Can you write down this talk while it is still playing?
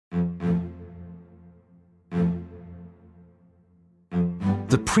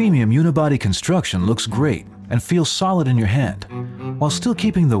The premium unibody construction looks great and feels solid in your hand, while still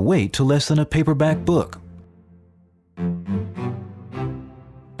keeping the weight to less than a paperback book.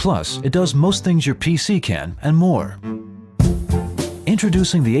 Plus, it does most things your PC can and more.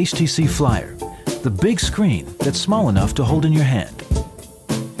 Introducing the HTC Flyer, the big screen that's small enough to hold in your hand.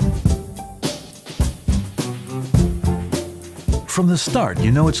 From the start,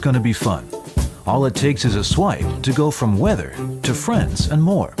 you know it's going to be fun. All it takes is a swipe to go from weather to friends and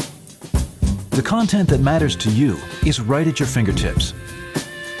more. The content that matters to you is right at your fingertips.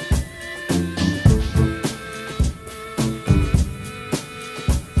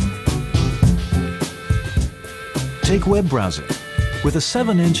 Take web browsing. With a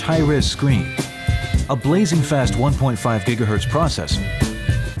 7-inch high-res screen, a blazing fast 1.5 GHz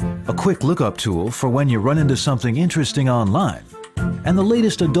processor, a quick lookup tool for when you run into something interesting online, and the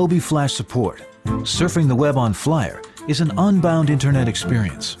latest Adobe Flash support, surfing the web on Flyer is an unbound internet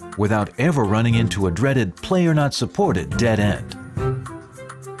experience without ever running into a dreaded player not supported dead end.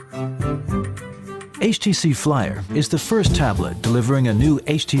 HTC Flyer is the first tablet delivering a new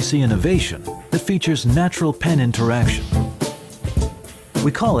HTC innovation that features natural pen interaction.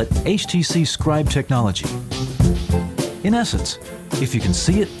 We call it HTC Scribe technology. In essence, if you can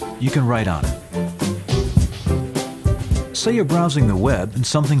see it, you can write on it. Say you're browsing the web and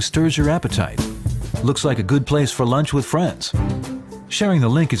something stirs your appetite. Looks like a good place for lunch with friends. Sharing the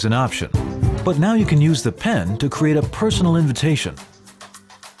link is an option, but now you can use the pen to create a personal invitation.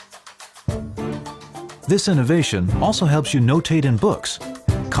 This innovation also helps you notate in books,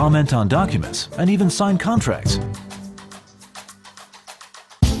 comment on documents, and even sign contracts.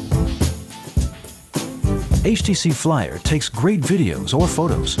 HTC Flyer takes great videos or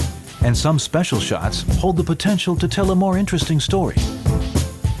photos, and some special shots hold the potential to tell a more interesting story.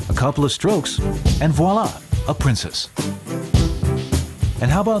 A couple of strokes, and voila, a princess. And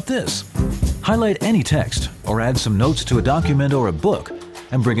how about this? Highlight any text or add some notes to a document or a book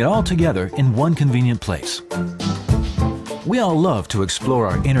and bring it all together in one convenient place. We all love to explore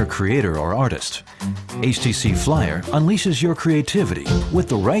our inner creator or artist. HTC Flyer unleashes your creativity with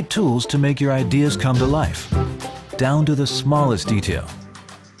the right tools to make your ideas come to life, down to the smallest detail.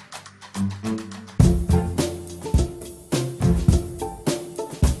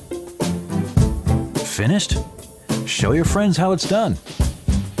 Finished? Show your friends how it's done.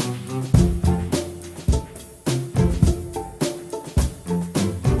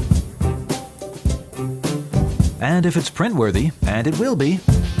 And if it's print-worthy, and it will be,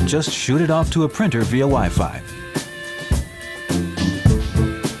 just shoot it off to a printer via Wi-Fi.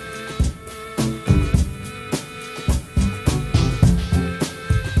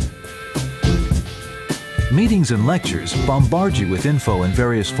 Meetings and lectures bombard you with info in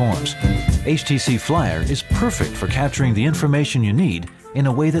various forms. HTC Flyer is perfect for capturing the information you need in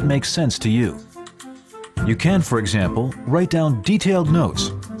a way that makes sense to you. You can, for example, write down detailed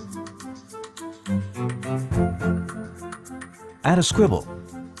notes, add a scribble.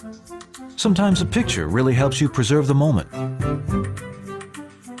 Sometimes a picture really helps you preserve the moment.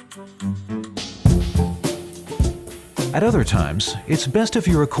 At other times, it's best if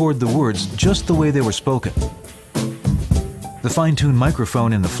you record the words just the way they were spoken. The fine-tuned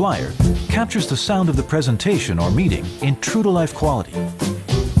microphone in the Flyer captures the sound of the presentation or meeting in true-to-life quality.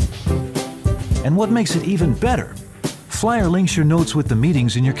 And what makes it even better, Flyer links your notes with the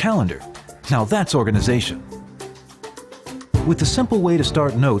meetings in your calendar. Now that's organization. With the simple way to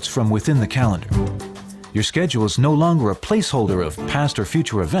start notes from within the calendar, your schedule is no longer a placeholder of past or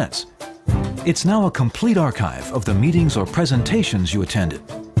future events. It's now a complete archive of the meetings or presentations you attended.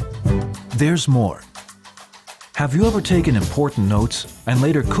 There's more. Have you ever taken important notes and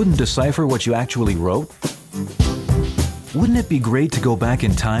later couldn't decipher what you actually wrote? Wouldn't it be great to go back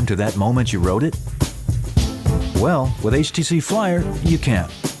in time to that moment you wrote it? Well, with HTC Flyer, you can.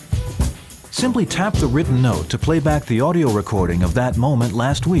 Simply tap the written note to play back the audio recording of that moment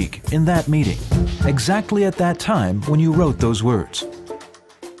last week in that meeting, exactly at that time when you wrote those words.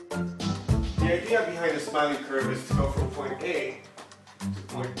 The idea behind the smiling curve is to go from point A to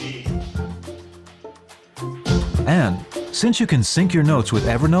point B. And since you can sync your notes with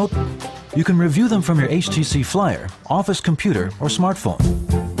Evernote, you can review them from your HTC Flyer, office computer, or smartphone.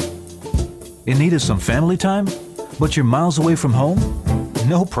 In need of some family time, but you're miles away from home?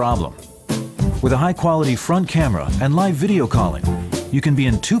 No problem. With a high-quality front camera and live video calling, you can be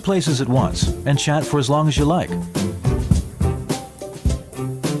in 2 places at once and chat for as long as you like.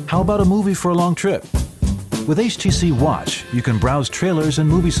 How about a movie for a long trip? With HTC Watch, you can browse trailers and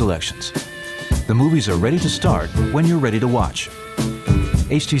movie selections. The movies are ready to start when you're ready to watch.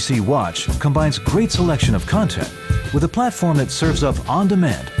 HTC Watch combines great selection of content with a platform that serves up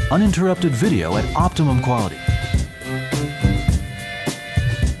on-demand, uninterrupted video at optimum quality.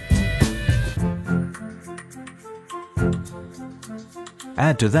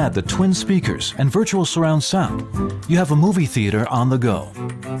 Add to that the twin speakers and virtual surround sound. You have a movie theater on the go.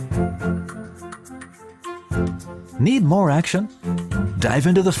 Need more action? Dive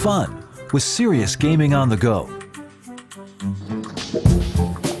into the fun with serious gaming on the go.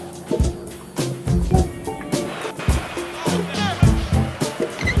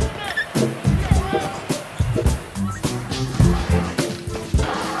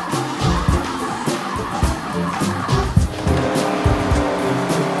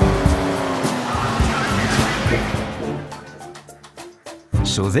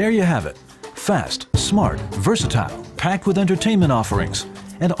 So there you have it. Fast, smart, versatile, packed with entertainment offerings,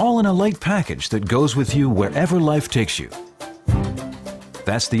 and all in a light package that goes with you wherever life takes you.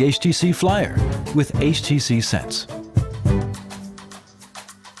 That's the HTC Flyer with HTC Sense.